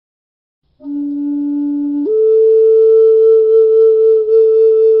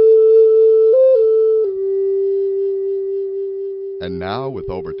with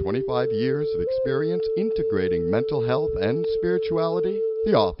over 25 years of experience integrating mental health and spirituality,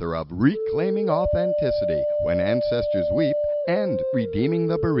 the author of Reclaiming Authenticity When Ancestors Weep and Redeeming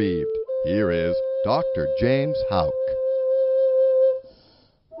the Bereaved. Here is Dr. James Houck.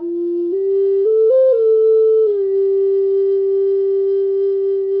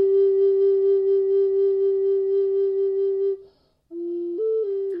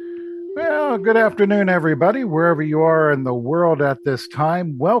 Well, good afternoon, everybody, wherever you are in the world at this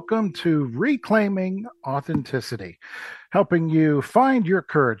time. Welcome to Reclaiming Authenticity, helping you find your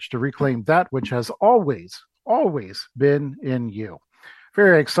courage to reclaim that which has always been in you.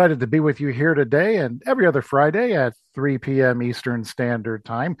 Very excited to be with you here today and every other Friday at 3 p.m. Eastern Standard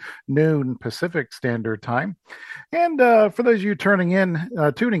Time, noon Pacific Standard Time. And for those of you tuning in,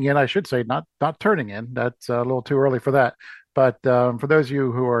 I should say, not turning in. That's a little too early for that. But for those of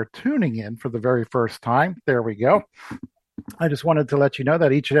you who are tuning in for the very first time, there we go. I just wanted to let you know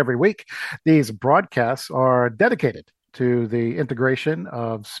that each and every week, these broadcasts are dedicated to the integration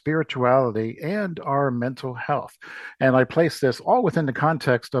of spirituality and our mental health. And I place this all within the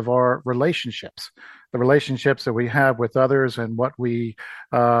context of our relationships, the relationships that we have with others and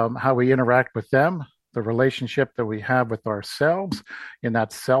how we interact with them, the relationship that we have with ourselves, in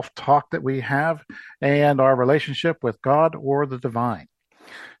that self-talk that we have, and our relationship with God or the divine.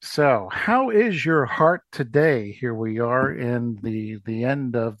 So, how is your heart today? Here we are in the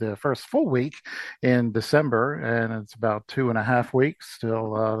end of the first full week in December, and it's about 2.5 weeks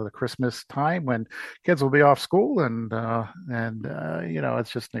till the Christmas time when kids will be off school, and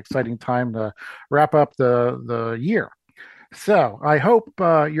it's just an exciting time to wrap up the year. So I hope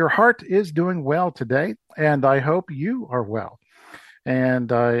your heart is doing well today, and I hope you are well.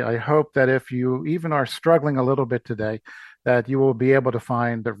 And I hope that if you even are struggling a little bit today, that you will be able to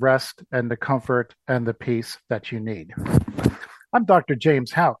find the rest and the comfort and the peace that you need. I'm Dr.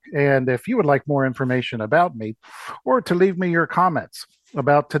 James Houck, and if you would like more information about me or to leave me your comments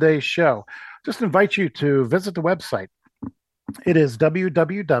about today's show, just invite you to visit the website. It is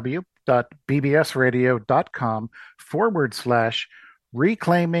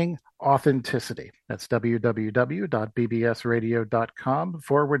www.bbsradio.com/reclaiming authenticity. That's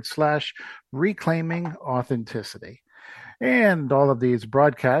www.bbsradio.com/reclaiming authenticity. And all of these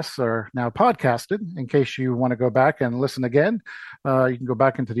broadcasts are now podcasted. In case you want to go back and listen again, you can go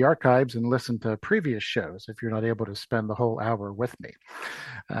back into the archives and listen to previous shows if you're not able to spend the whole hour with me.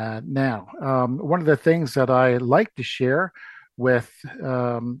 Now, one of the things that I like to share with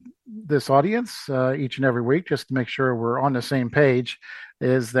this audience each and every week, just to make sure we're on the same page,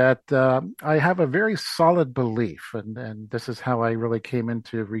 is that I have a very solid belief, and this is how I really came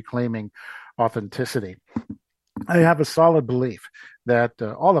into reclaiming authenticity. I have a solid belief that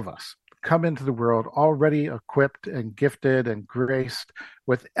all of us come into the world already equipped and gifted and graced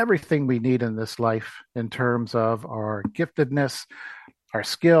with everything we need in this life in terms of our giftedness, our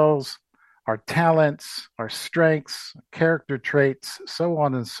skills, our talents, our strengths, character traits, so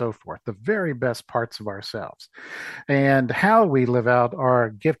on and so forth, the very best parts of ourselves. And how we live out our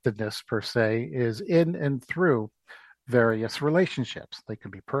giftedness, per se, is in and through various relationships. They can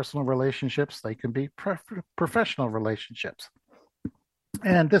be personal relationships, they can be professional relationships.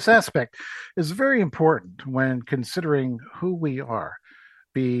 And this aspect is very important when considering who we are,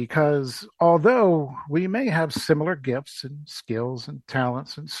 because although we may have similar gifts and skills and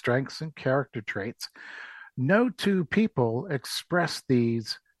talents and strengths and character traits, no two people express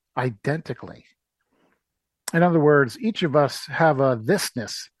these identically. In other words, each of us have a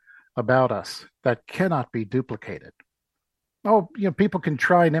thisness about us that cannot be duplicated. People can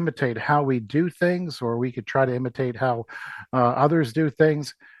try and imitate how we do things, or we could try to imitate how others do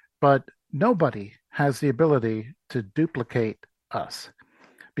things, but nobody has the ability to duplicate us.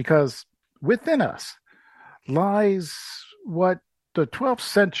 Because within us lies what the 12th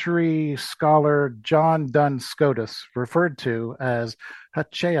century scholar John Duns Scotus referred to as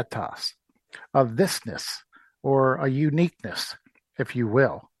hacheatos, a thisness or a uniqueness, if you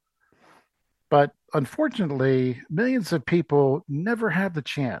will. But unfortunately, millions of people never have the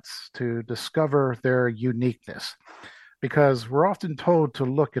chance to discover their uniqueness because we're often told to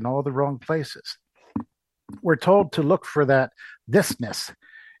look in all the wrong places. We're told to look for that thisness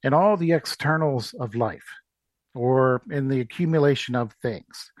in all the externals of life, or in the accumulation of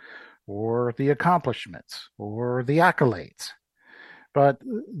things, or the accomplishments, or the accolades. But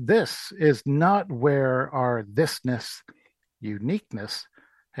this is not where our thisness, uniqueness,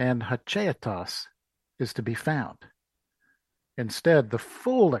 and hacheatos is to be found. Instead, the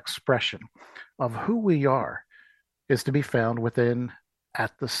full expression of who we are is to be found within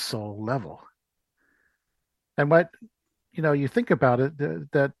at the soul level. And what you think about it,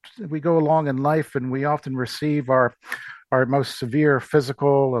 that we go along in life and we often receive our most severe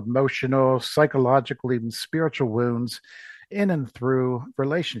physical, emotional, psychological, even spiritual wounds in and through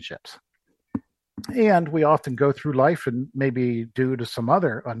relationships. And we often go through life, and maybe due to some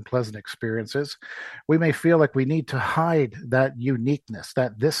other unpleasant experiences, we may feel like we need to hide that uniqueness,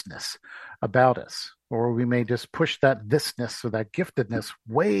 that thisness about us. Or we may just push that thisness or that giftedness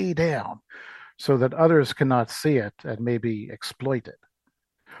way down so that others cannot see it and maybe exploit it.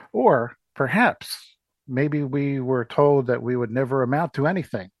 Or perhaps maybe we were told that we would never amount to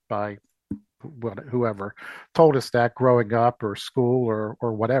anything by whoever told us that growing up, or school,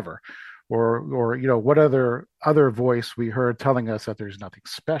 or whatever, or what other voice we heard telling us that there's nothing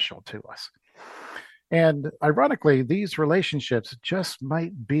special to us. And ironically, these relationships just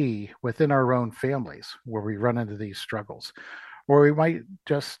might be within our own families where we run into these struggles, or we might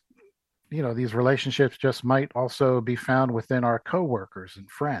just these relationships just might also be found within our coworkers and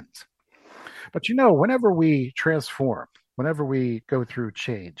friends. But whenever we transform, whenever we go through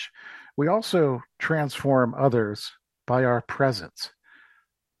change, we also transform others by our presence.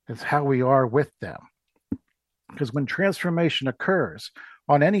 It's how we are with them. Because when transformation occurs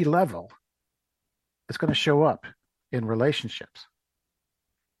on any level, it's going to show up in relationships.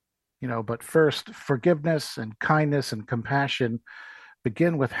 But first, forgiveness and kindness and compassion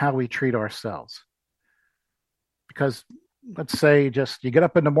begin with how we treat ourselves. Because let's say just you get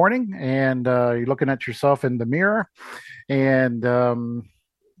up in the morning and you're looking at yourself in the mirror, and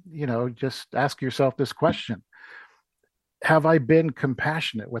just ask yourself this question: have I been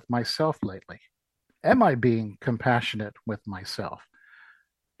compassionate with myself lately? Am I being compassionate with myself?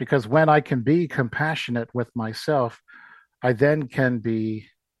 Because when I can be compassionate with myself, I then can be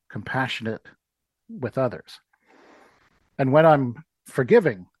compassionate with others. And when I'm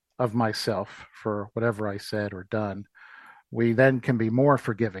forgiving of myself for whatever I said or done, we then can be more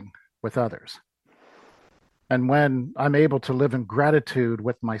forgiving with others. And when I'm able to live in gratitude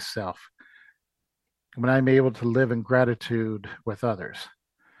with myself, when I'm able to live in gratitude with others,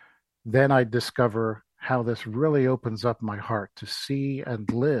 then I discover how this really opens up my heart to see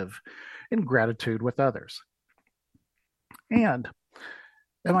and live in gratitude with others. And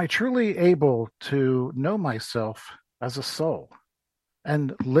am I truly able to know myself as a soul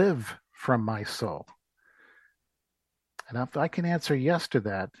and live from my soul? And if I can answer yes to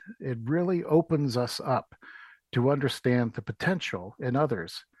that, it really opens us up to understand the potential in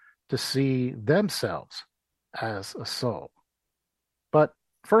others to see themselves as a soul. But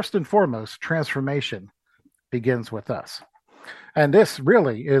first and foremost, transformation begins with us. And this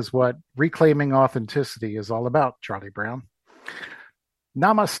really is what Reclaiming Authenticity is all about, Charlie Brown.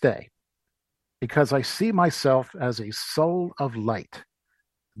 Namaste. Because I see myself as a soul of light.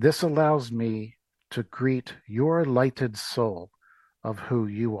 This allows me to greet your lighted soul of who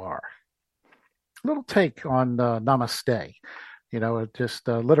you are. A little take on namaste. It just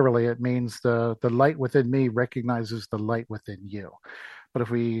literally, it means the light within me recognizes the light within you. But if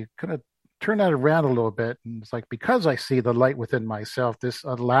we kind of turn that around a little bit, and it's like, because I see the light within myself, this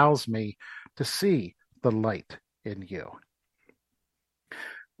allows me to see the light in you.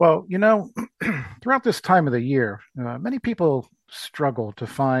 Well, throughout this time of the year, many people struggle to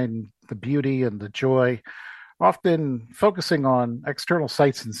find the beauty and the joy, often focusing on external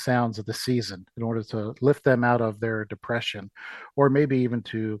sights and sounds of the season in order to lift them out of their depression, or maybe even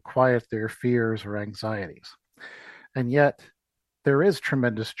to quiet their fears or anxieties. And yet, there is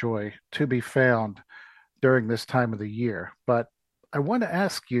tremendous joy to be found during this time of the year. But I want to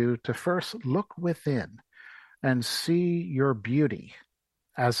ask you to first look within and see your beauty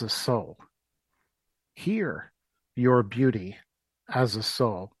as a soul. Hear your beauty as a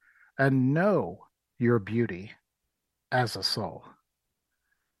soul, and know your beauty as a soul.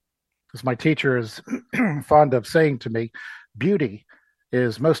 As my teacher is fond of saying to me, beauty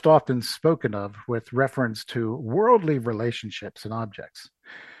is most often spoken of with reference to worldly relationships and objects.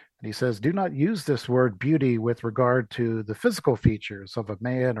 And he says, do not use this word beauty with regard to the physical features of a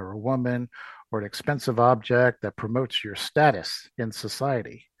man or a woman or an expensive object that promotes your status in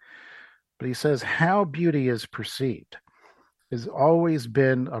society. But he says how beauty is perceived has always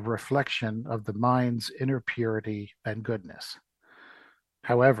been a reflection of the mind's inner purity and goodness.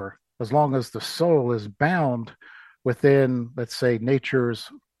 However, as long as the soul is bound within, let's say, nature's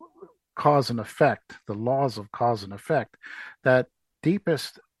cause and effect, the laws of cause and effect, that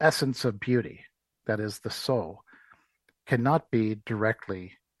deepest essence of beauty, that is the soul, cannot be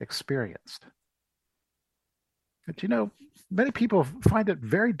directly experienced. But many people find it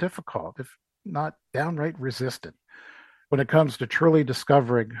very difficult, if not downright resistant, when it comes to truly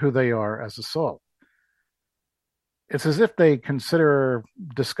discovering who they are as a soul. It's as if they consider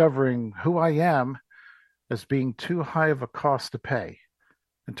discovering who I am as being too high of a cost to pay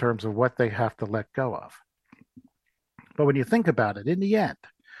in terms of what they have to let go of. But when you think about it, in the end,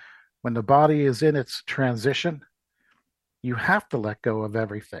 when the body is in its transition, you have to let go of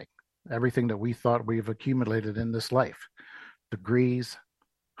everything that we thought we've accumulated in this life: degrees,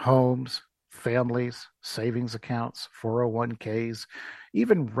 homes, families, savings accounts, 401ks,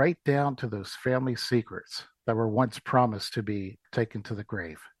 even right down to those family secrets that were once promised to be taken to the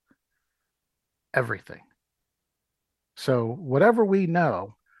grave. Everything. So, whatever we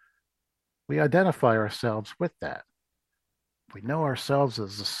know, we identify ourselves with that. If we know ourselves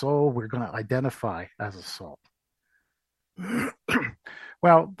as a soul, we're going to identify as a soul.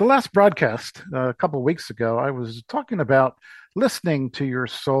 Well, the last broadcast a couple of weeks ago, I was talking about listening to your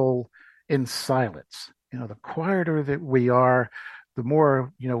soul in silence. The quieter that we are, the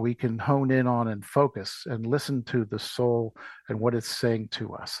more we can hone in on and focus and listen to the soul and what it's saying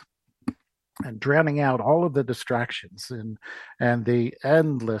to us, and drowning out all of the distractions and the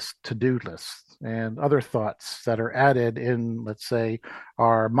endless to-do lists and other thoughts that are added in, let's say,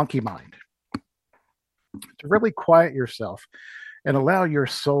 our monkey mind. To really quiet yourself and allow your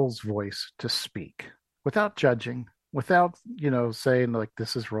soul's voice to speak without judging, without, saying like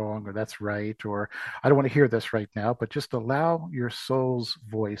this is wrong or that's right, or I don't want to hear this right now, but just allow your soul's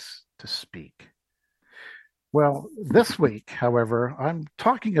voice to speak. Well, this week, however, I'm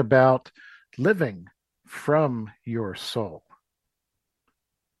talking about living from your soul.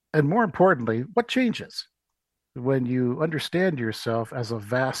 And more importantly, what changes when you understand yourself as a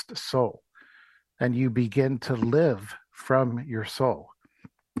vast soul and you begin to live from your soul?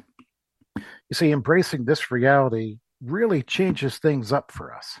 You see, embracing this reality really changes things up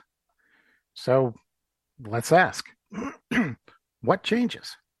for us. So let's ask, what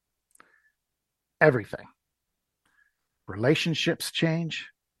changes? Everything. Relationships change.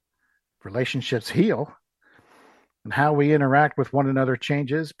 Relationships heal. And how we interact with one another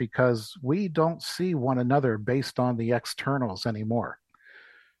changes because we don't see one another based on the externals anymore.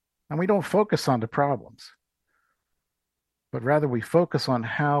 And we don't focus on the problems, but rather we focus on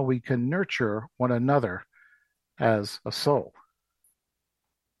how we can nurture one another as a soul.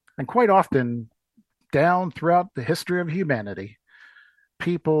 And quite often, down throughout the history of humanity,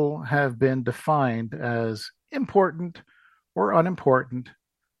 people have been defined as important or unimportant,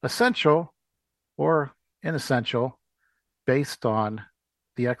 essential or inessential, based on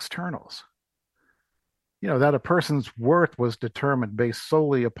the externals. That a person's worth was determined based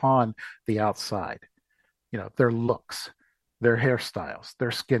solely upon the outside, their looks, their hairstyles,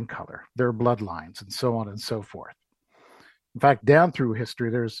 their skin color, their bloodlines, and so on and so forth. In fact, down through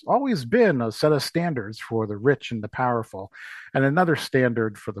history, there's always been a set of standards for the rich and the powerful, and another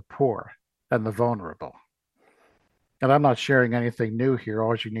standard for the poor and the vulnerable. And I'm not sharing anything new here.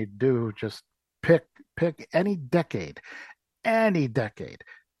 All you need to do is just pick any decade, any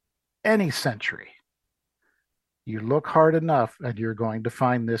century. You look hard enough and you're going to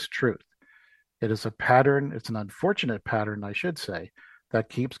find this truth. It is a pattern, it's an unfortunate pattern, I should say, that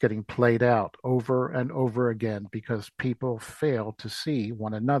keeps getting played out over and over again because people fail to see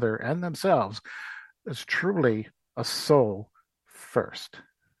one another and themselves as truly a soul first.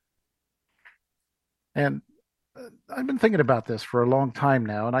 And I've been thinking about this for a long time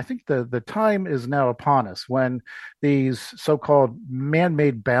now, and I think the time is now upon us when these so-called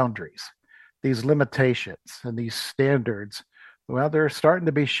man-made boundaries, these limitations and these standards, well, they're starting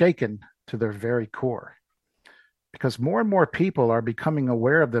to be shaken to their very core. Because more and more people are becoming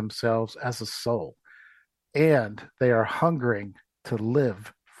aware of themselves as a soul, and they are hungering to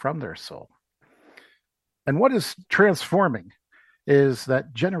live from their soul. And what is transforming is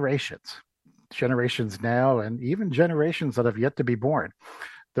that generations now, and even generations that have yet to be born,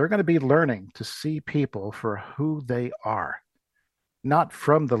 they're going to be learning to see people for who they are, not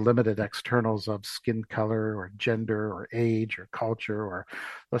from the limited externals of skin color or gender or age or culture or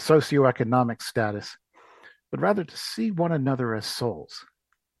the socioeconomic status, but rather to see one another as souls.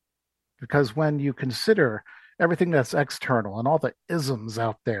 Because when you consider everything that's external and all the isms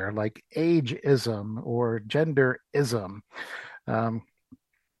out there, like ageism or genderism,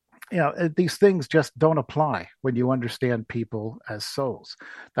 these things just don't apply when you understand people as souls.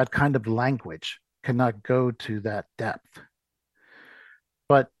 That kind of language cannot go to that depth.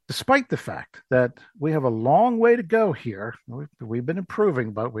 But despite the fact that we have a long way to go here, we've been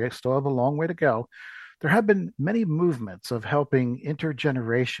improving, but we still have a long way to go. There have been many movements of helping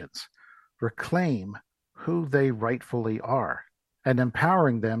intergenerations reclaim who they rightfully are and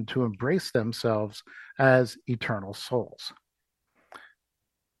empowering them to embrace themselves as eternal souls.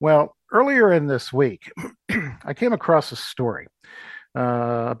 Well, earlier in this week, I came across a story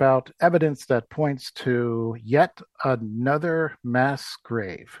about evidence that points to yet another mass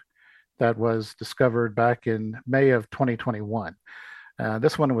grave that was discovered back in May of 2021.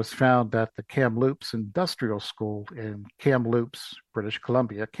 This one was found at the Kamloops Industrial School in Kamloops, British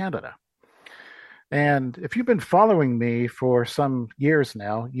Columbia, Canada. And if you've been following me for some years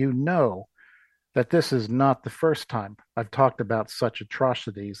now, you know that this is not the first time I've talked about such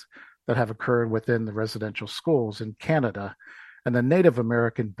atrocities that have occurred within the residential schools in Canada and the Native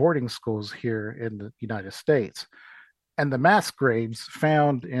American boarding schools here in the United States. And the mass graves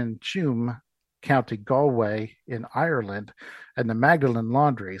found in Tuam, County Galway in Ireland, and the Magdalen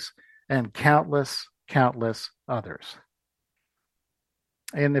Laundries, and countless, countless others.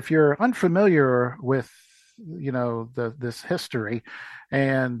 And if you're unfamiliar with this history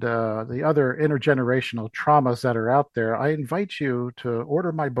and the other intergenerational traumas that are out there, I invite you to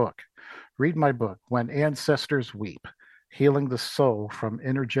order my book, read my book, When Ancestors Weep, Healing the Soul from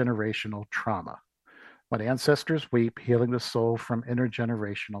Intergenerational Trauma. When Ancestors Weep, Healing the Soul from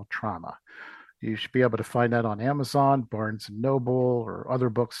Intergenerational Trauma. You should be able to find that on Amazon, Barnes and Noble, or other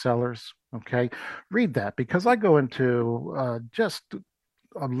booksellers. Okay, read that because I go into just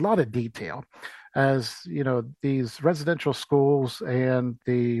a lot of detail as these residential schools and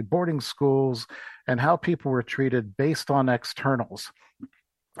the boarding schools and how people were treated based on externals.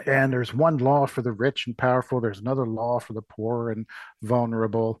 And there's one law for the rich and powerful, there's another law for the poor and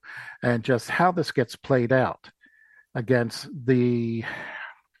vulnerable, and just how this gets played out against the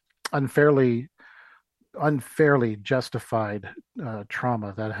unfairly justified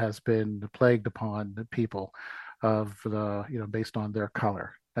trauma that has been plagued upon the people of based on their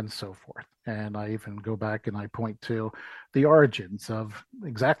color and so forth. And I even go back and I point to the origins of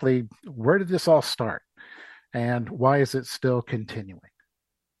exactly where did this all start and why is it still continuing.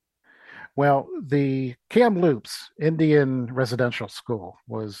 Well, the Kamloops Indian Residential School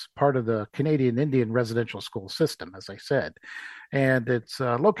was part of the Canadian Indian Residential School system, as I said. And it's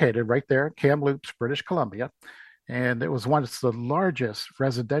located right there in Kamloops, British Columbia. And it was once the largest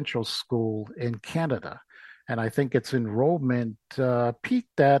residential school in Canada. And I think its enrollment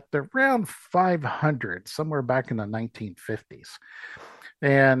peaked at around 500, somewhere back in the 1950s.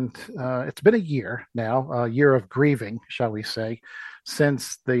 And it's been a year now, a year of grieving, shall we say,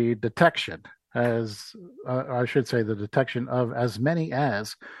 since the detection, the detection of as many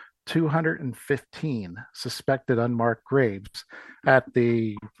as 215 suspected unmarked graves at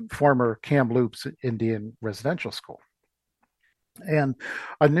the former Kamloops Indian Residential School. And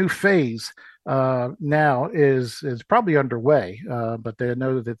a new phase now is probably underway, but they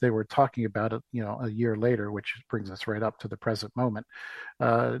know that they were talking about it, a year later, which brings us right up to the present moment.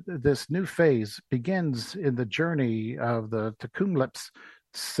 This new phase begins in the journey of the Tk'emlúps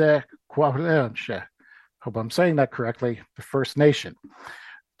Secwépemc, hope I'm saying that correctly, the First Nation,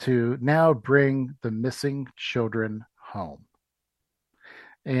 to now bring the missing children home.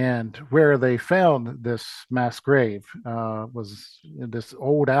 And where they found this mass grave was in this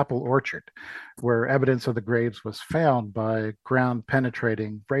old apple orchard, where evidence of the graves was found by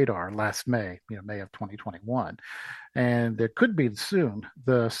ground-penetrating radar last May, May of 2021. And it could be soon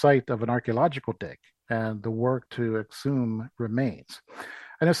the site of an archaeological dig and the work to exhume remains.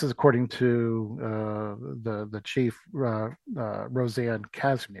 And this is according to the chief, Roseanne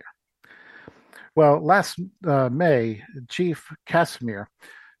Casimir. Well, last May, Chief Casimir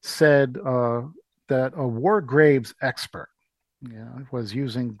said that a war graves expert was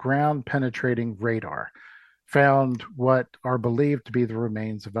using ground-penetrating radar, found what are believed to be the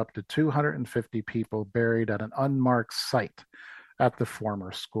remains of up to 250 people buried at an unmarked site at the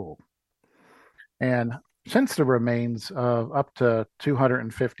former school. And since the remains of up to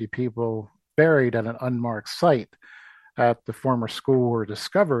 250 people buried at an unmarked site at the former school were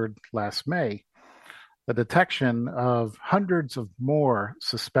discovered last May, the detection of hundreds of more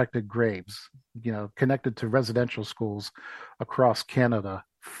suspected graves, connected to residential schools across Canada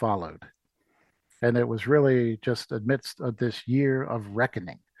followed. And it was really just amidst of this year of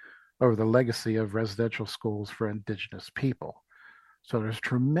reckoning over the legacy of residential schools for Indigenous people. So there's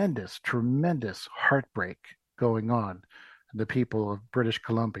tremendous, tremendous heartbreak going on in the people of British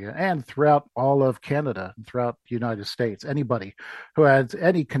Columbia and throughout all of Canada and throughout the United States. Anybody who has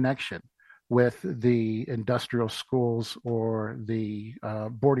any connection with the industrial schools or the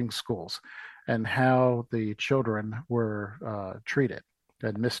boarding schools and how the children were treated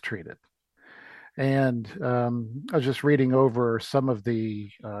and mistreated. And I was just reading over some of the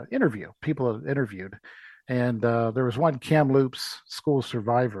people interviewed, and there was one Kamloops school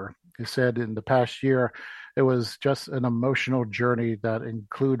survivor, He said in the past year, it was just an emotional journey that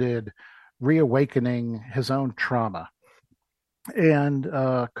included reawakening his own trauma and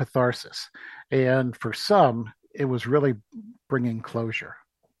catharsis. And for some, it was really bringing closure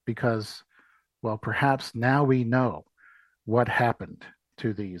because, well, perhaps now we know what happened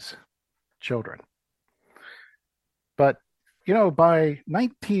to these children. But, by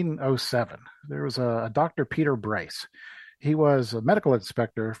 1907, there was a Dr. Peter Bryce. He was a medical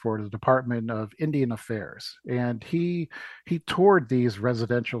inspector for the Department of Indian Affairs, and he toured these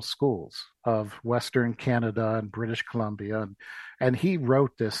residential schools of Western Canada and British Columbia, and he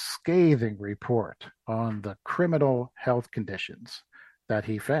wrote this scathing report on the criminal health conditions that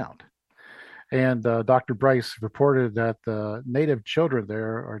he found. And Dr. Bryce reported that the native children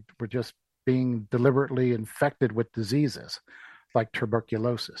there were just being deliberately infected with diseases like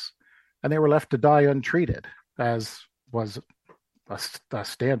tuberculosis, and they were left to die untreated, as was a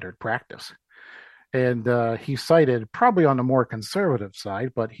standard practice. And he cited, probably on the more conservative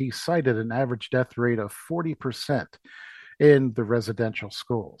side, but he cited an average death rate of 40% in the residential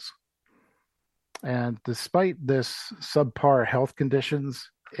schools. And despite this subpar health conditions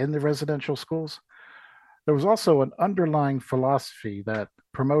in the residential schools, there was also an underlying philosophy that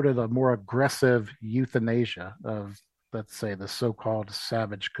promoted a more aggressive euthanasia of, let's say, the so-called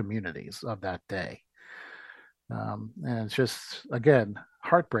savage communities of that day. And it's just, again,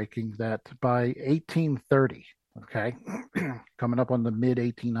 heartbreaking that by 1830, okay, coming up on the mid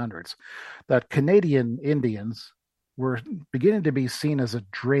 1800s, that Canadian Indians were beginning to be seen as a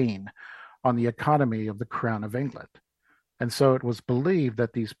drain on the economy of the Crown of England. And so it was believed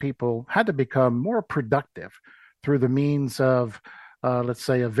that these people had to become more productive through the means of, let's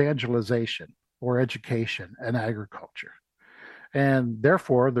say, evangelization or education and agriculture. And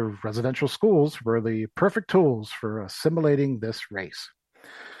therefore, the residential schools were the perfect tools for assimilating this race.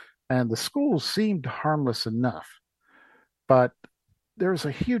 And the schools seemed harmless enough, but there's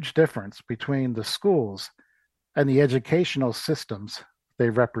a huge difference between the schools and the educational systems they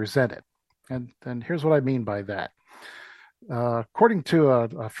represented. And here's what I mean by that. According to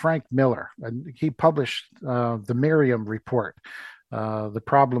Frank Miller, and he published the Merriam Report, the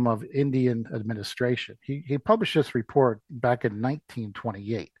problem of Indian administration. He published this report back in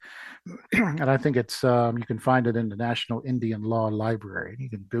 1928, and I think it's you can find it in the National Indian Law Library. You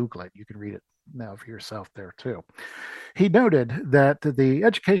can Google it. You can read it now for yourself there too. He noted that the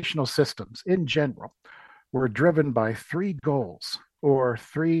educational systems in general were driven by three goals or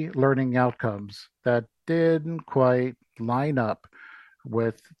three learning outcomes that didn't quite line up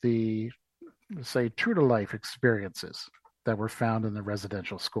with the, say, true to life experiences that were found in the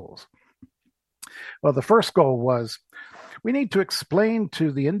residential schools. Well, the first goal was we need to explain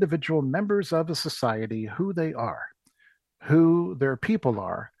to the individual members of a society who they are, who their people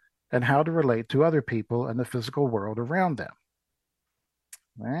are, and how to relate to other people and the physical world around them.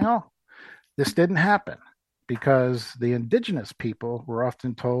 Well, this didn't happen because the indigenous people were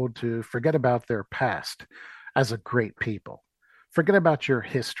often told to forget about their past as a great people. Forget about your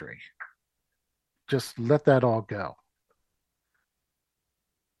history. Just let that all go.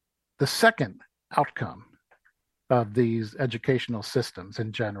 The second outcome of these educational systems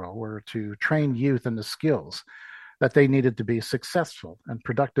in general were to train youth in the skills that they needed to be successful and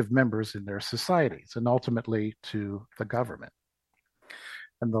productive members in their societies and ultimately to the government.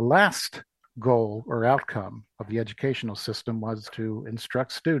 And the last goal or outcome of the educational system was to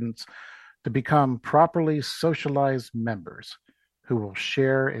instruct students to become properly socialized members who will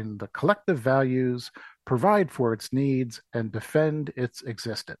share in the collective values, provide for its needs, and defend its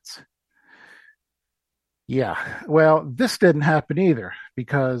existence. Yeah, well, this didn't happen either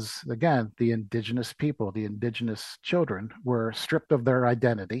because, again, the indigenous people, the indigenous children, were stripped of their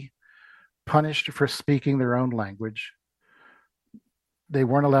identity, punished for speaking their own language. They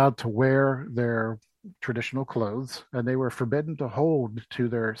weren't allowed to wear their traditional clothes, and they were forbidden to hold to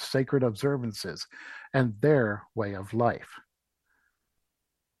their sacred observances and their way of life.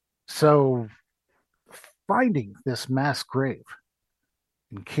 So finding this mass grave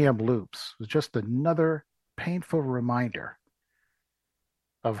in Kamloops was just another painful reminder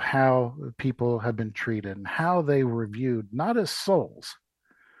of how people have been treated and how they were viewed not as souls,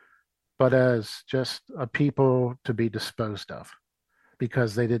 but as just a people to be disposed of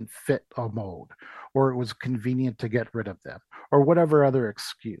because they didn't fit a mold or it was convenient to get rid of them or whatever other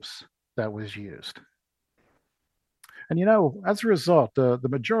excuse that was used. And as a result, the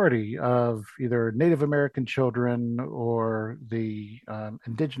majority of either Native American children or the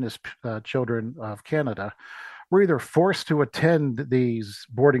indigenous children of Canada were either forced to attend these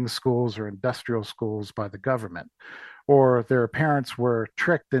boarding schools or industrial schools by the government, or their parents were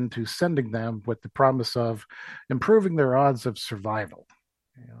tricked into sending them with the promise of improving their odds of survival.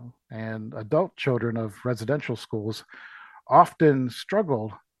 And adult children of residential schools often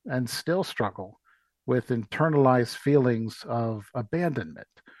struggle and still struggle with internalized feelings of abandonment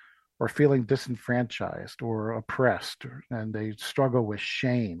or feeling disenfranchised or oppressed, and they struggle with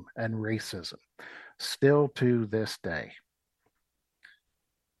shame and racism still to this day.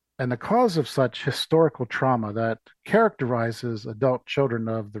 And the cause of such historical trauma that characterizes adult children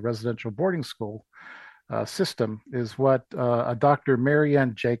of the residential boarding school system is what a Dr.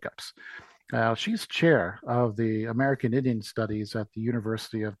 Marianne Jacobs, she's chair of the American Indian Studies at the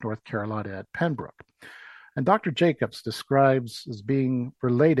University of North Carolina at Pembroke. And Dr. Jacobs describes as being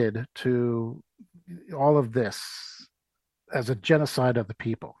related to all of this as a genocide of the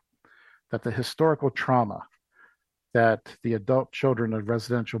people, that the historical trauma that the adult children of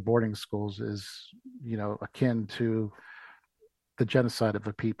residential boarding schools is, akin to the genocide of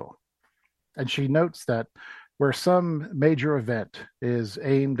the people. And she notes that where some major event is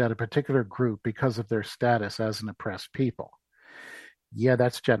aimed at a particular group because of their status as an oppressed people, yeah,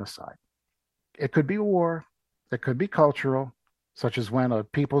 that's genocide. It could be war, it could be cultural, such as when a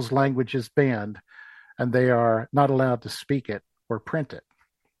people's language is banned and they are not allowed to speak it or print it.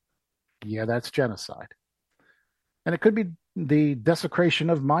 Yeah, that's genocide. And it could be the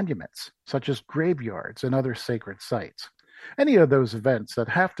desecration of monuments, such as graveyards and other sacred sites. Any of those events that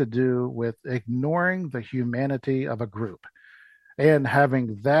have to do with ignoring the humanity of a group and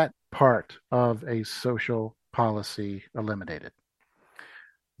having that part of a social policy eliminated.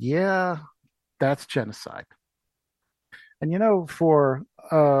 Yeah, that's genocide. And for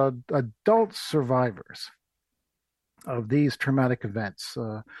adult survivors of these traumatic events,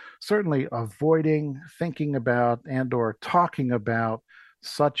 certainly avoiding thinking about and or talking about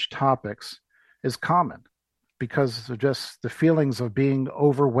such topics is common because of just the feelings of being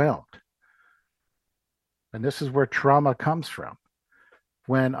overwhelmed. And this is where trauma comes from.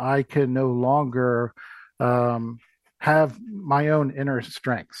 When I can no longer have my own inner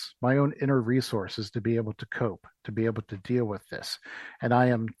strengths, my own inner resources to be able to cope, to be able to deal with this, and I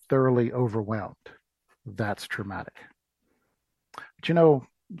am thoroughly overwhelmed. That's traumatic. But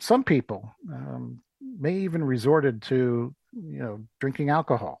some people may even resorted to, drinking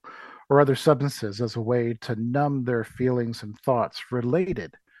alcohol or other substances as a way to numb their feelings and thoughts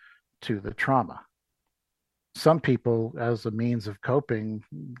related to the trauma. Some people, as a means of coping,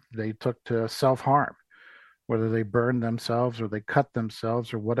 they took to self-harm, whether they burned themselves or they cut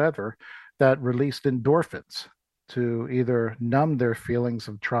themselves or whatever, that released endorphins to either numb their feelings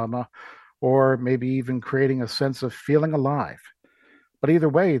of trauma or maybe even creating a sense of feeling alive. But either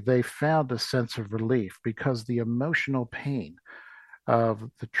way, they found a sense of relief because the emotional pain of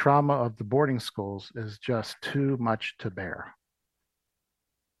the trauma of the boarding schools is just too much to bear.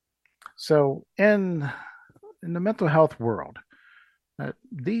 So in the mental health world,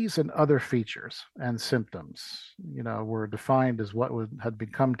 these and other features and symptoms, were defined as what had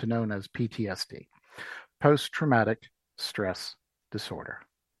become to known as PTSD, post-traumatic stress disorder.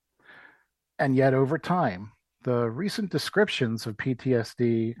 And yet over time, the recent descriptions of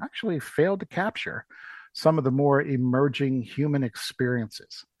PTSD actually failed to capture some of the more emerging human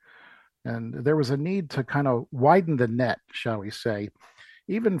experiences. And there was a need to kind of widen the net, shall we say,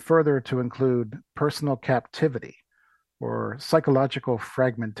 even further to include personal captivity or psychological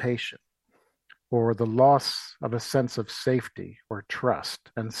fragmentation or the loss of a sense of safety or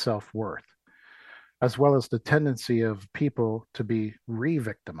trust and self-worth, as well as the tendency of people to be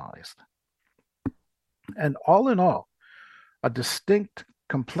re-victimized. And all in all, a distinct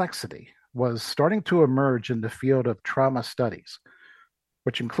complexity was starting to emerge in the field of trauma studies,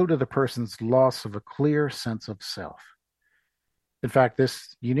 which included a person's loss of a clear sense of self. In fact,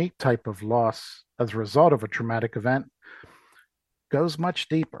 this unique type of loss as a result of a traumatic event goes much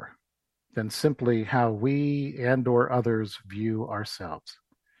deeper than simply how we and or others view ourselves.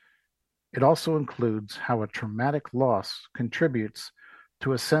 It also includes how a traumatic loss contributes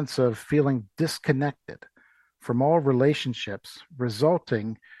to a sense of feeling disconnected from all relationships,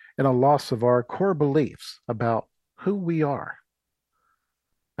 resulting in a loss of our core beliefs about who we are.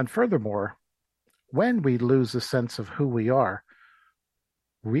 And furthermore, when we lose a sense of who we are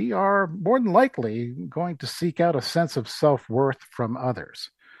more than likely going to seek out a sense of self-worth from others,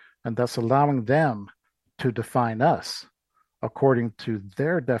 and thus allowing them to define us according to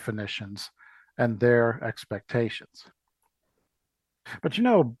their definitions and their expectations. But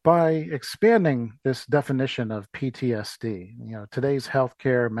by expanding this definition of PTSD, today's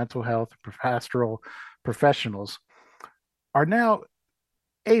healthcare, mental health, pastoral professionals are now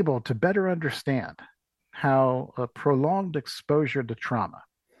able to better understand how a prolonged exposure to trauma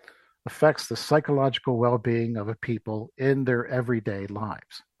affects the psychological well-being of a people in their everyday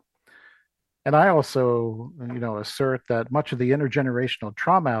lives. And I also, assert that much of the intergenerational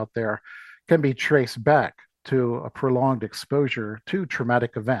trauma out there can be traced back to a prolonged exposure to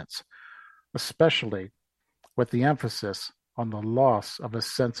traumatic events, especially with the emphasis on the loss of a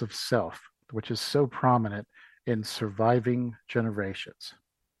sense of self, which is so prominent in surviving generations.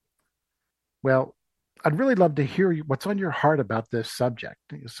 Well, I'd really love to hear what's on your heart about this subject.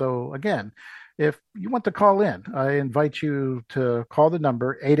 So, again, if you want to call in, I invite you to call the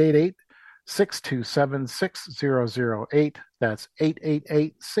number 888 627 6008. That's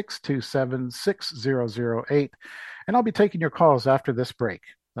 888 627 6008. And I'll be taking your calls after this break.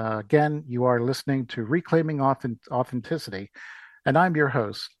 Again, you are listening to Reclaiming Authenticity, and I'm your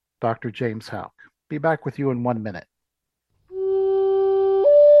host, Dr. James Houck. Be back with you in 1 minute.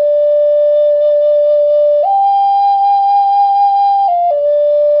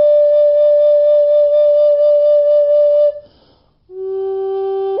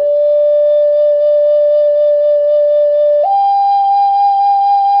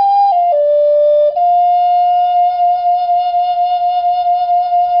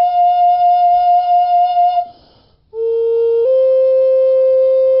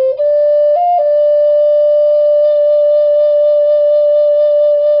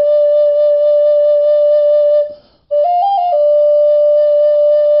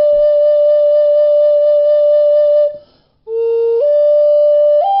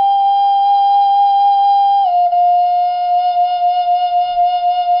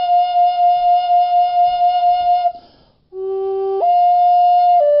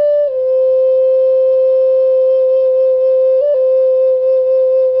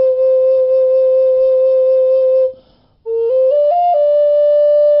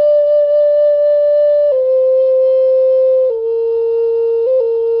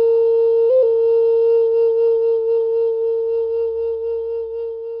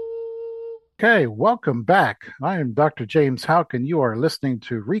 Okay, welcome back. I am Dr. James Houck, and you are listening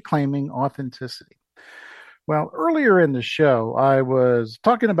to Reclaiming Authenticity. Well, earlier in the show, I was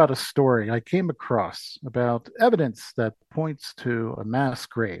talking about a story I came across about evidence that points to a mass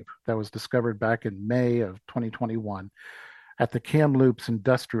grave that was discovered back in May of 2021 at the Kamloops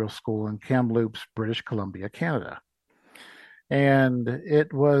Industrial School in Kamloops, British Columbia, Canada. And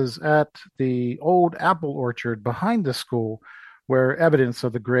it was at the old apple orchard behind the school where evidence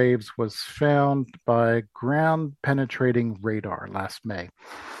of the graves was found by ground-penetrating radar last May,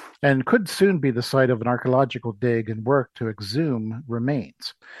 and could soon be the site of an archaeological dig and work to exhume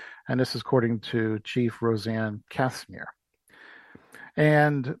remains. And this is according to Chief Roseanne Casimir.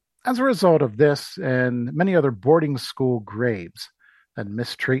 And as a result of this and many other boarding school graves and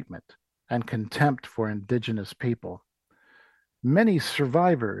mistreatment and contempt for Indigenous people, many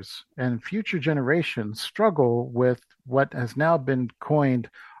survivors and future generations struggle with what has now been coined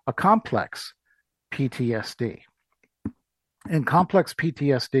a complex PTSD. And complex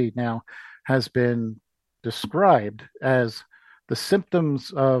PTSD now has been described as the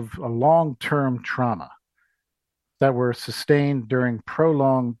symptoms of a long-term trauma that were sustained during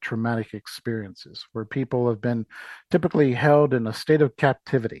prolonged traumatic experiences, where people have been typically held in a state of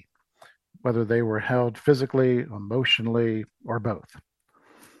captivity, whether they were held physically, emotionally, or both.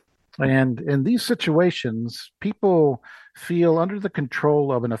 And in these situations, people feel under the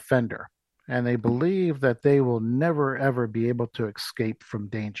control of an offender, and they believe that they will never, ever be able to escape from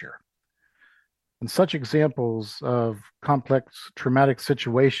danger. And such examples of complex traumatic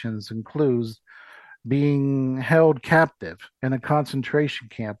situations include being held captive in a concentration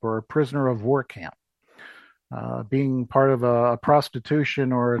camp or a prisoner of war camp, being part of a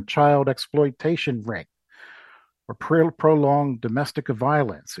prostitution or a child exploitation ring, or prolonged domestic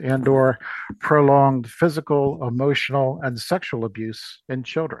violence and or prolonged physical, emotional, and sexual abuse in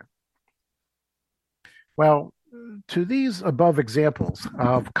children. Well, to these above examples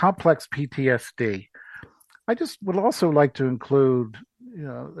of complex PTSD, I just would also like to include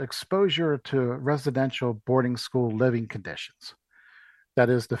exposure to residential boarding school living conditions. That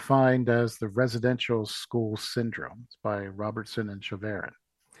is defined as the residential school syndrome by Robertson and Chavarin.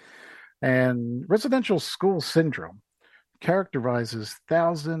 And residential school syndrome characterizes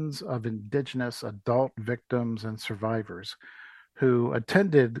thousands of Indigenous adult victims and survivors who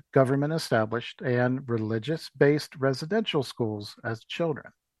attended government-established and religious-based residential schools as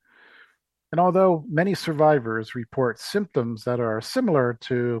children. And although many survivors report symptoms that are similar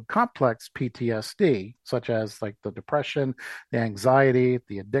to complex PTSD, such as like the depression, the anxiety,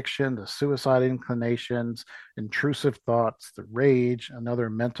 the addiction, the suicide inclinations, intrusive thoughts, the rage, and other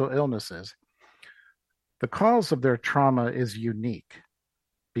mental illnesses, The cause of their trauma is unique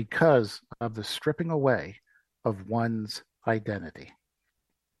because of the stripping away of one's identity.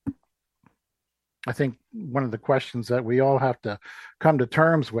 I think one of the questions that we all have to come to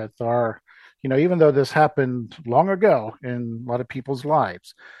terms with are, even though this happened long ago in a lot of people's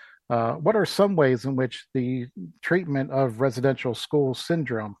lives, what are some ways in which the treatment of residential school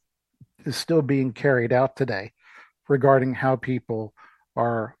syndrome is still being carried out today regarding how people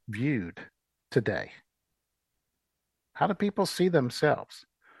are viewed today? How do people see themselves?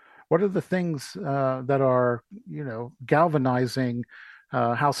 What are the things that are, galvanizing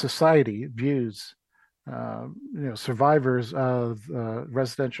how society views, survivors of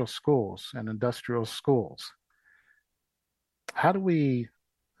residential schools and industrial schools? How do we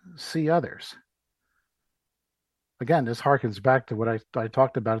see others? Again, this harkens back to what I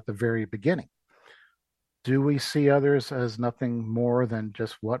talked about at the very beginning. Do we see others as nothing more than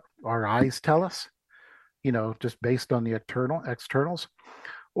just what our eyes tell us? Just based on the externals?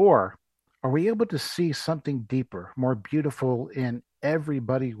 Or are we able to see something deeper, more beautiful in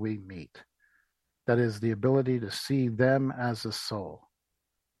everybody we meet? That is the ability to see them as a soul.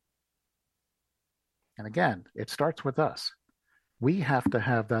 And again, it starts with us. We have to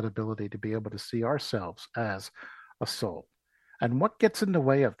have that ability to be able to see ourselves as a soul. And what gets in the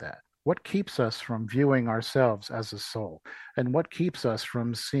way of that? What keeps us from viewing ourselves as a soul? And what keeps us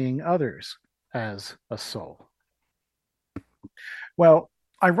from seeing others as a soul? Well,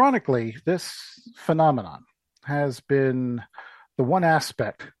 ironically, this phenomenon has been the one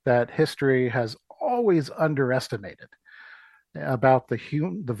aspect that history has always underestimated about the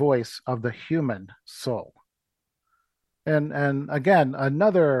voice of the human soul. And again,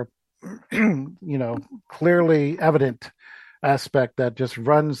 another clearly evident aspect that just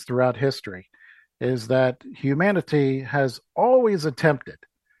runs throughout history is that humanity has always attempted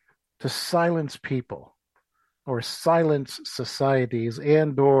to silence people or silence societies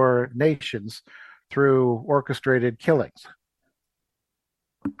and or nations through orchestrated killings,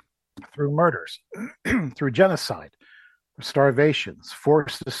 through murders, through genocide, starvations,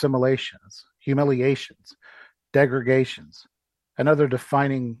 forced assimilations, humiliations, degradations, and other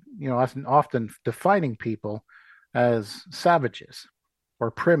defining, often defining people as savages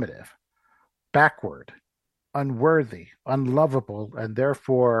or primitive, backward, unworthy, unlovable, and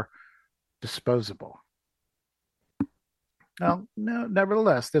therefore disposable. Now,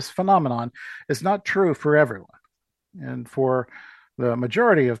 nevertheless, this phenomenon is not true for everyone. And for the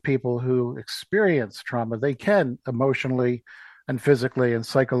majority of people who experience trauma, they can emotionally and physically and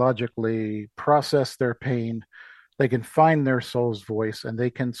psychologically process their pain. They can find their soul's voice, and they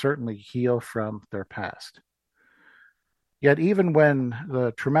can certainly heal from their past. Yet, even when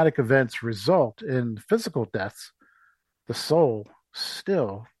the traumatic events result in physical deaths, the soul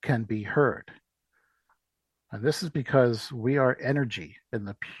still can be heard. And this is because we are energy in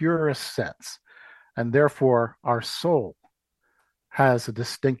the purest sense, and therefore our soul has a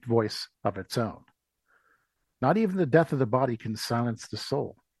distinct voice of its own. Not even the death of the body can silence the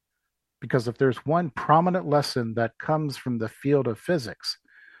soul, because if there's one prominent lesson that comes from the field of physics,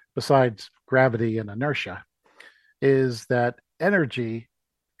 besides gravity and inertia, is that energy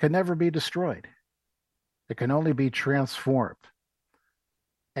can never be destroyed. It can only be transformed.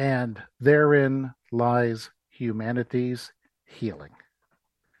 And therein lies humanity's healing.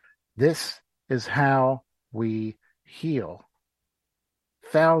 This is how we heal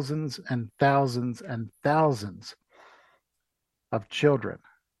thousands and thousands and thousands of children,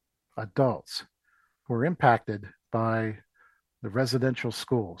 adults who are impacted by the residential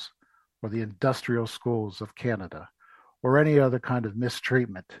schools or the industrial schools of Canada or any other kind of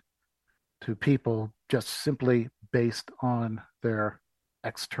mistreatment to people just simply based on their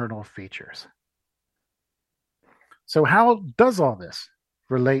external features. So how does all this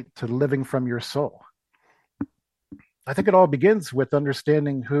relate to living from your soul? I think it all begins with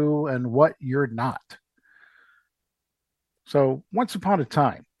understanding who and what you're not. So once upon a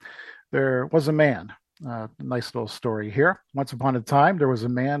time, there was a man, nice little story here. Once upon a time, there was a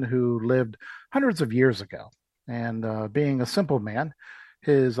man who lived hundreds of years ago. And being a simple man,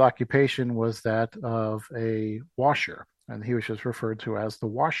 his occupation was that of a washer. And he was just referred to as the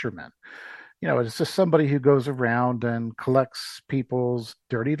washerman. It's just somebody who goes around and collects people's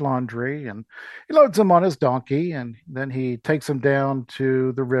dirty laundry, and he loads them on his donkey, and then he takes them down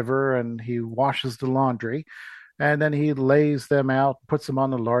to the river and he washes the laundry, and then he lays them out, puts them on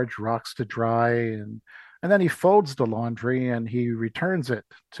the large rocks to dry, and then he folds the laundry and he returns it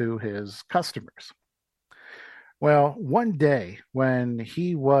to his customers. Well, one day when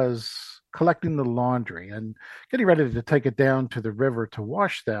he was collecting the laundry and getting ready to take it down to the river to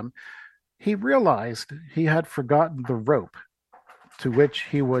wash them, he realized he had forgotten the rope to which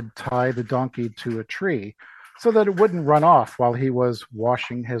he would tie the donkey to a tree so that it wouldn't run off while he was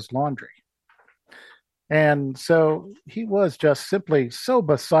washing his laundry. And so he was just simply so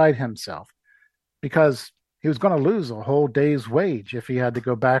beside himself because he was going to lose a whole day's wage if he had to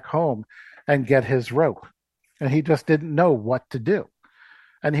go back home and get his rope. And he just didn't know what to do.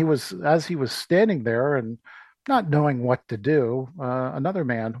 And as he was standing there and not knowing what to do, another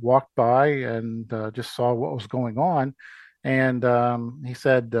man walked by and just saw what was going on. And he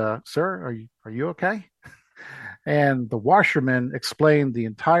said, "Sir, are you okay?" And the washerman explained the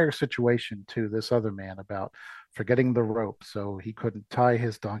entire situation to this other man about forgetting the rope so he couldn't tie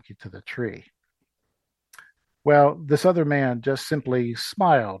his donkey to the tree. Well, this other man just simply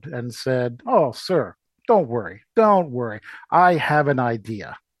smiled and said, "Oh, sir, don't worry. Don't worry. I have an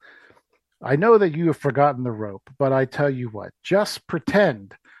idea. I know that you have forgotten the rope, but I tell you what, just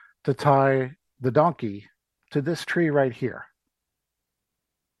pretend to tie the donkey to this tree right here."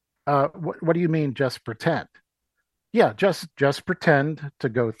 What do you mean, just pretend? Yeah, just pretend to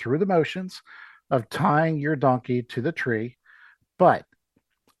go through the motions of tying your donkey to the tree, but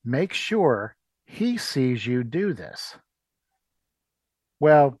make sure he sees you do this.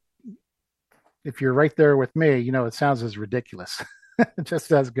 Well, if you're right there with me, it sounds as ridiculous,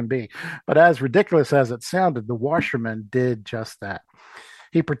 just as can be. But as ridiculous as it sounded, the washerman did just that.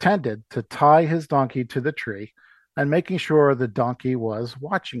 He pretended to tie his donkey to the tree and making sure the donkey was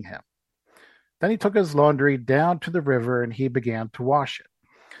watching him. Then he took his laundry down to the river and he began to wash it.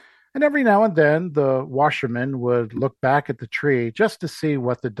 And every now and then, the washerman would look back at the tree just to see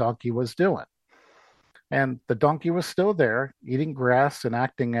what the donkey was doing. And the donkey was still there, eating grass and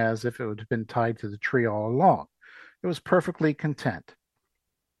acting as if it had been tied to the tree all along. It was perfectly content.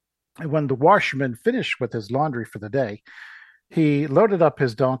 And when the washerman finished with his laundry for the day, he loaded up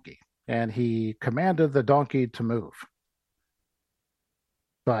his donkey and he commanded the donkey to move.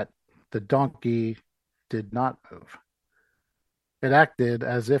 But the donkey did not move. It acted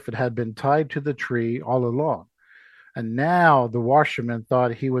as if it had been tied to the tree all along. And now the washerman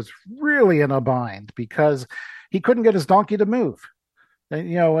thought he was really in a bind because he couldn't get his donkey to move.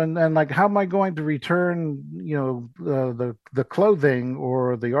 And like, how am I going to return, the clothing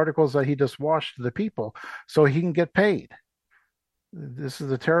or the articles that he just washed to the people so he can get paid? This is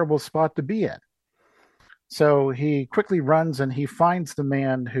a terrible spot to be in. So he quickly runs and he finds the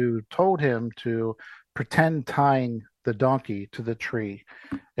man who told him to pretend tying the donkey to the tree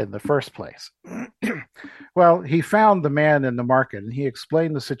in the first place. Well, he found the man in the market and he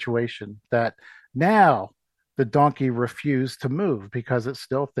explained the situation that now the donkey refused to move because it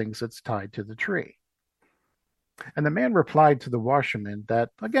still thinks it's tied to the tree. And the man replied to the washerman that,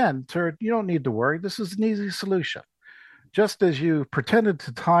 again, sir, you don't need to worry. This is an easy solution. Just as you pretended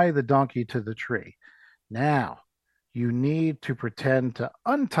to tie the donkey to the tree, now you need to pretend to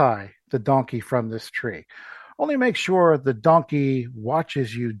untie the donkey from this tree. Only make sure the donkey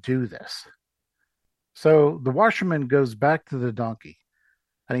watches you do this. So the washerman goes back to the donkey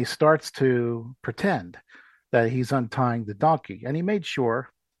and he starts to pretend that he's untying the donkey. And he made sure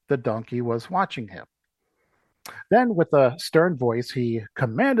the donkey was watching him. Then, with a stern voice, he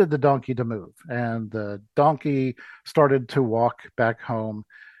commanded the donkey to move. And the donkey started to walk back home.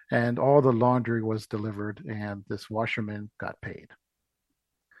 And all the laundry was delivered. And this washerman got paid.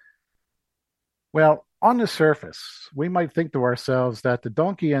 Well, on the surface, we might think to ourselves that the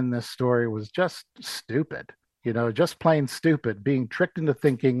donkey in this story was just stupid, just plain stupid, being tricked into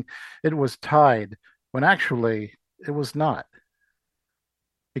thinking it was tied when actually it was not.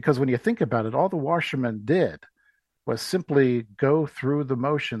 Because when you think about it, all the washerman did was simply go through the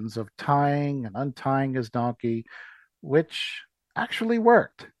motions of tying and untying his donkey, which actually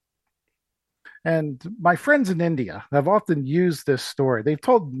worked. And my friends in India have often used this story. They've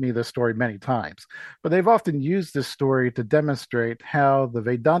told me this story many times, but they've often used this story to demonstrate how the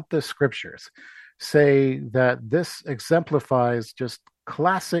Vedanta scriptures say that this exemplifies just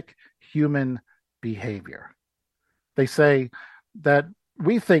classic human behavior. They say that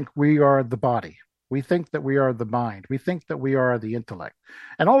we think we are the body. We think that we are the mind. We think that we are the intellect.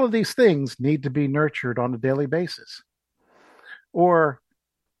 And all of these things need to be nurtured on a daily basis. Or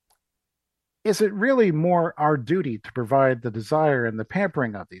is it really more our duty to provide the desire and the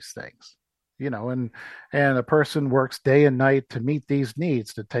pampering of these things? And a person works day and night to meet these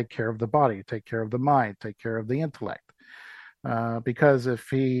needs, to take care of the body, take care of the mind, take care of the intellect. Because if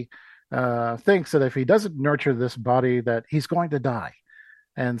he thinks that if he doesn't nurture this body, that he's going to die.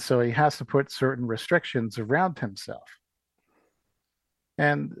 And so he has to put certain restrictions around himself.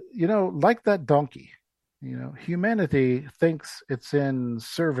 And, like that donkey, Humanity thinks it's in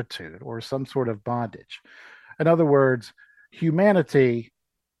servitude or some sort of bondage. In other words, humanity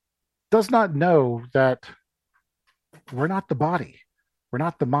does not know that we're not the body, we're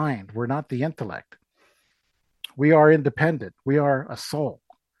not the mind, we're not the intellect. We are independent, we are a soul.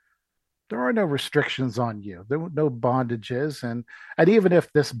 There are no restrictions on you, there are no bondages. And even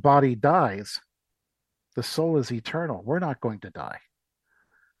if this body dies, the soul is eternal. We're not going to die.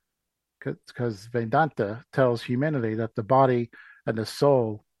 Because Vedanta tells humanity that the body and the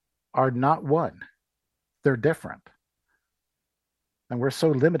soul are not one, they're different. And we're so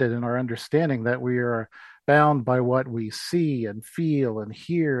limited in our understanding that we are bound by what we see and feel and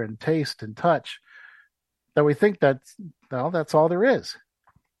hear and taste and touch, that we think that's all there is.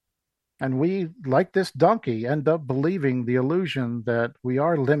 And we, like this donkey, end up believing the illusion that we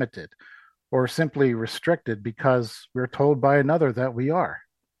are limited or simply restricted because we're told by another that we are.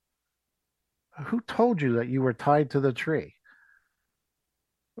 Who told you that you were tied to the tree?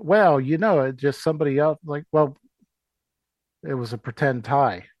 Well, it's just somebody else. It was a pretend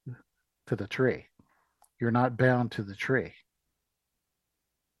tie to the tree. You're not bound to the tree.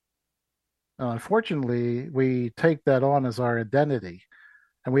 Unfortunately, we take that on as our identity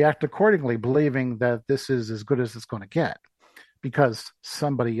and we act accordingly, believing that this is as good as it's going to get because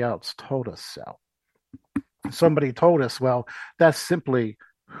somebody else told us so. Somebody told us, well, that's simply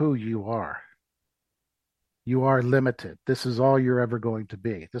who you are. You are limited. This is all you're ever going to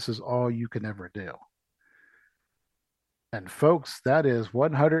be. This is all you can ever do. And folks, that is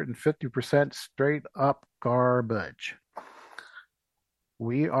 150% straight up garbage.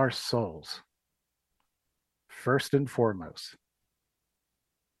 We are souls. First and foremost,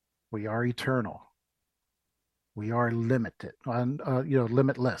 we are eternal. We are limited,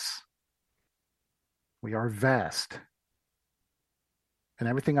 limitless. We are vast. And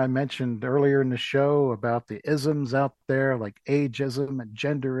everything I mentioned earlier in the show about the isms out there, like ageism and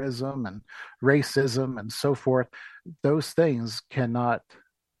genderism and racism and so forth, those things cannot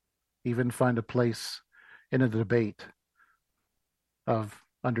even find a place in a debate of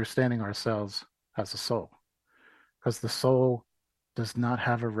understanding ourselves as a soul. Because the soul does not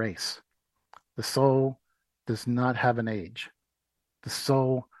have a race. The soul does not have an age. The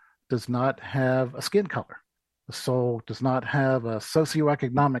soul does not have a skin color. The soul does not have a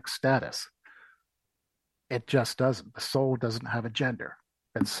socioeconomic status. It just doesn't. The soul doesn't have a gender,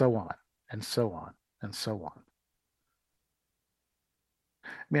 and so on, and so on, and so on.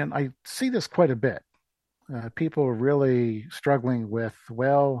 Man, I see this quite a bit. People are really struggling with,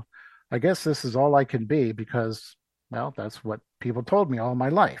 well, I guess this is all I can be because, well, that's what people told me all my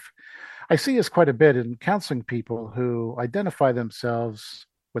life. I see this quite a bit in counseling people who identify themselves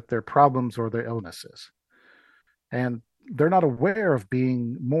with their problems or their illnesses. And they're not aware of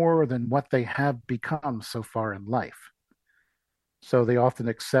being more than what they have become so far in life. So they often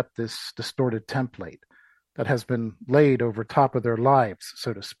accept this distorted template that has been laid over top of their lives,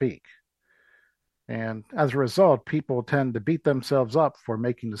 so to speak. And as a result, people tend to beat themselves up for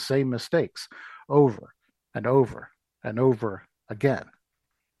making the same mistakes over and over and over again.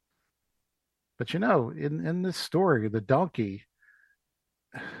 But in this story, the donkey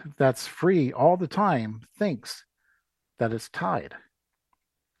that's free all the time thinks that it's tied.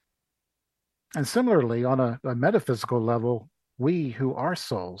 And similarly, on a metaphysical level, we who are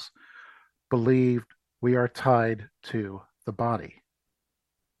souls believe we are tied to the body,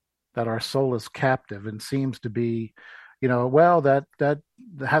 that our soul is captive and seems to be, well, that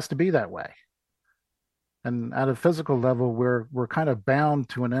has to be that way. And at a physical level, we're kind of bound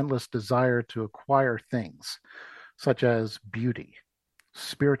to an endless desire to acquire things such as beauty,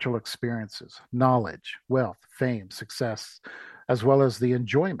 spiritual experiences, knowledge, wealth, fame, success, as well as the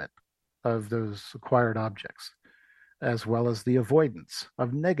enjoyment of those acquired objects, as well as the avoidance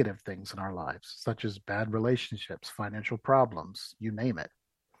of negative things in our lives, such as bad relationships, financial problems, you name it.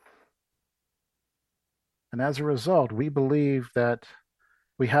 And as a result, we believe that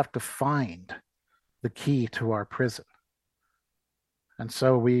we have to find the key to our prison. And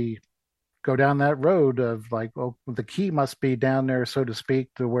so we go down that road of like, well, the key must be down there, so to speak,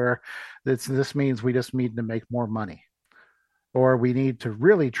 to where this means we just need to make more money, or we need to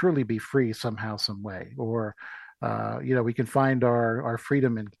really truly be free somehow, some way, or we can find our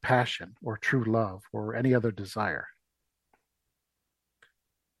freedom in passion or true love or any other desire.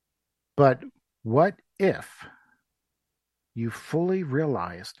 But what if you fully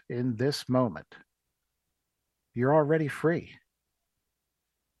realized in this moment you're already free?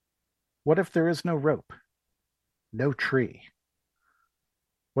 What if there is no rope, no tree?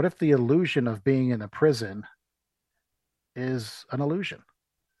 What if the illusion of being in a prison is an illusion?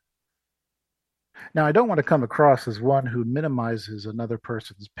 Now, I don't want to come across as one who minimizes another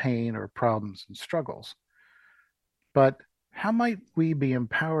person's pain or problems and struggles, but how might we be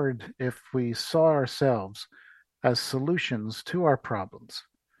empowered if we saw ourselves as solutions to our problems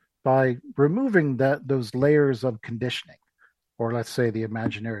by removing those layers of conditioning, or let's say the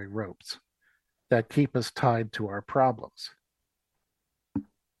imaginary ropes that keep us tied to our problems?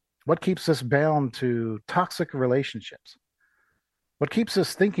 What keeps us bound to toxic relationships? What keeps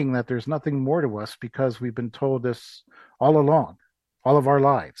us thinking that there's nothing more to us because we've been told this all along, all of our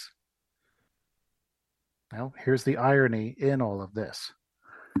lives? Now, here's the irony in all of this.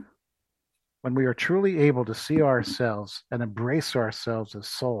 When we are truly able to see ourselves and embrace ourselves as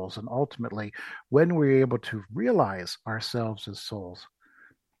souls, and ultimately, when we're able to realize ourselves as souls,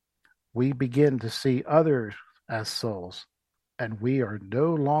 we begin to see others as souls, and we are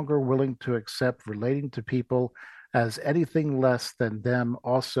no longer willing to accept relating to people as anything less than them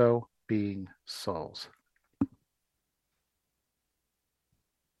also being souls.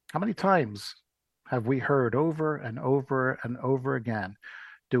 How many times have we heard over and over and over again,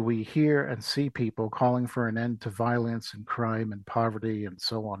 do we hear and see people calling for an end to violence and crime and poverty and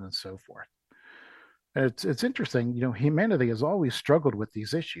so on and so forth? And it's interesting, humanity has always struggled with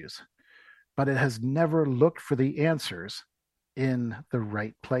these issues, but it has never looked for the answers in the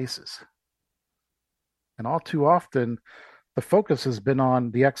right places. And all too often, the focus has been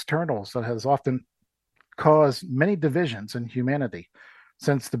on the externals that has often caused many divisions in humanity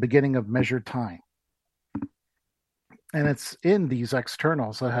since the beginning of measured time. And it's in these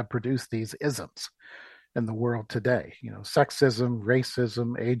externals that have produced these isms in the world today. Sexism,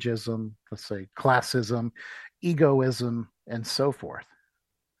 racism, ageism, let's say classism, egoism, and so forth.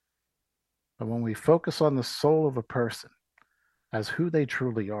 But when we focus on the soul of a person as who they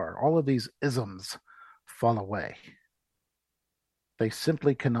truly are, all of these isms fall away. They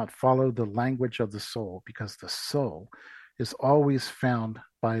simply cannot follow the language of the soul, because the soul is always found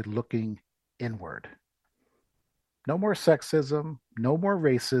by looking inward. No more sexism, no more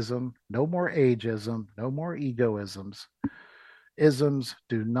racism, no more ageism, no more egoisms. Isms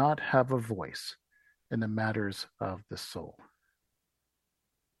do not have a voice in the matters of the soul.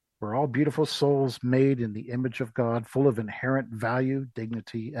 We're all beautiful souls made in the image of God, full of inherent value,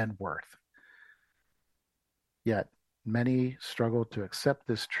 dignity, and worth. Yet, many struggle to accept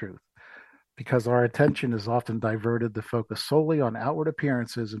this truth because our attention is often diverted to focus solely on outward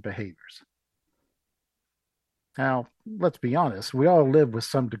appearances and behaviors. Now, let's be honest, we all live with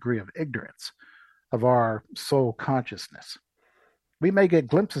some degree of ignorance of our soul consciousness. We may get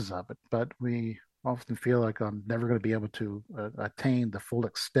glimpses of it, but we often feel like I'm never going to be able to attain the full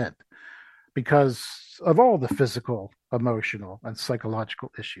extent because of all the physical, emotional, and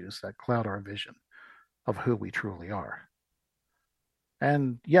psychological issues that cloud our vision of who we truly are.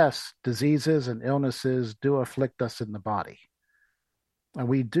 And yes, diseases and illnesses do afflict us in the body. And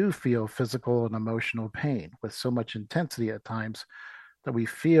we do feel physical and emotional pain with so much intensity at times that we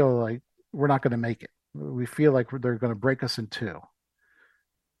feel like we're not going to make it. We feel like they're going to break us in two.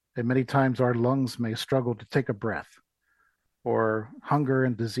 And many times our lungs may struggle to take a breath, or hunger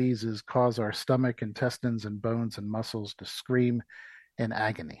and diseases cause our stomach, intestines, and bones and muscles to scream in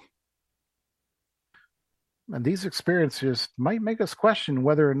agony. And these experiences might make us question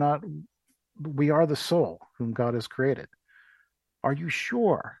whether or not we are the soul whom God has created. Are you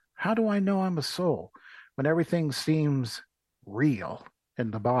sure? How do I know I'm a soul when everything seems real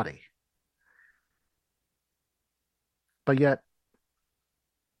in the body? But yet,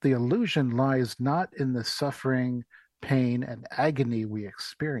 the illusion lies not in the suffering, pain, and agony we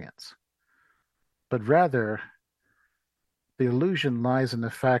experience, but rather the illusion lies in the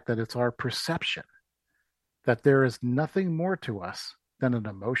fact that it's our perception that there is nothing more to us than an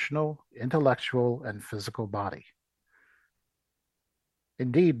emotional, intellectual, and physical body.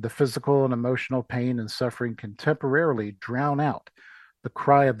 Indeed, the physical and emotional pain and suffering can temporarily drown out the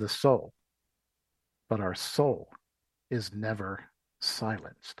cry of the soul, but our soul is never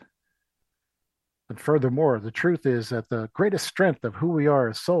silenced. And furthermore, the truth is that the greatest strength of who we are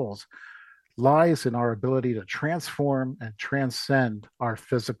as souls lies in our ability to transform and transcend our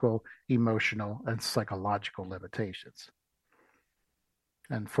physical, emotional, and psychological limitations.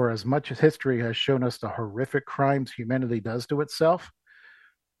 And for as much as history has shown us the horrific crimes humanity does to itself,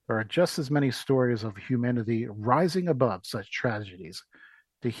 there are just as many stories of humanity rising above such tragedies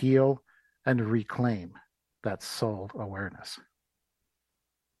to heal and reclaim that soul awareness.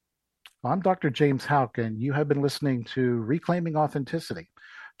 I'm Dr. James Houck, and you have been listening to Reclaiming Authenticity.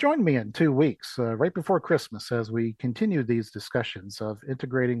 Join me in 2 weeks, right before Christmas, as we continue these discussions of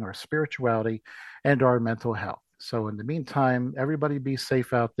integrating our spirituality and our mental health. So in the meantime, everybody be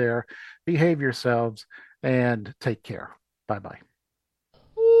safe out there, behave yourselves, and take care. Bye-bye.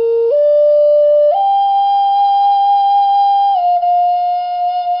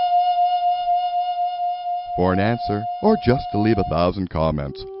 For an answer, or just to leave 1,000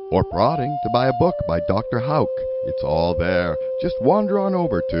 comments, or prodding to buy a book by Dr. Houck, it's all there. Just wander on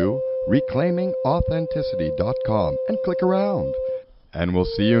over to reclaimingauthenticity.com and click around. And we'll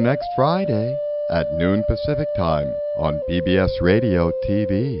see you next Friday at noon Pacific Time on PBS Radio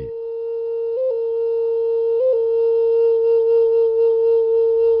TV.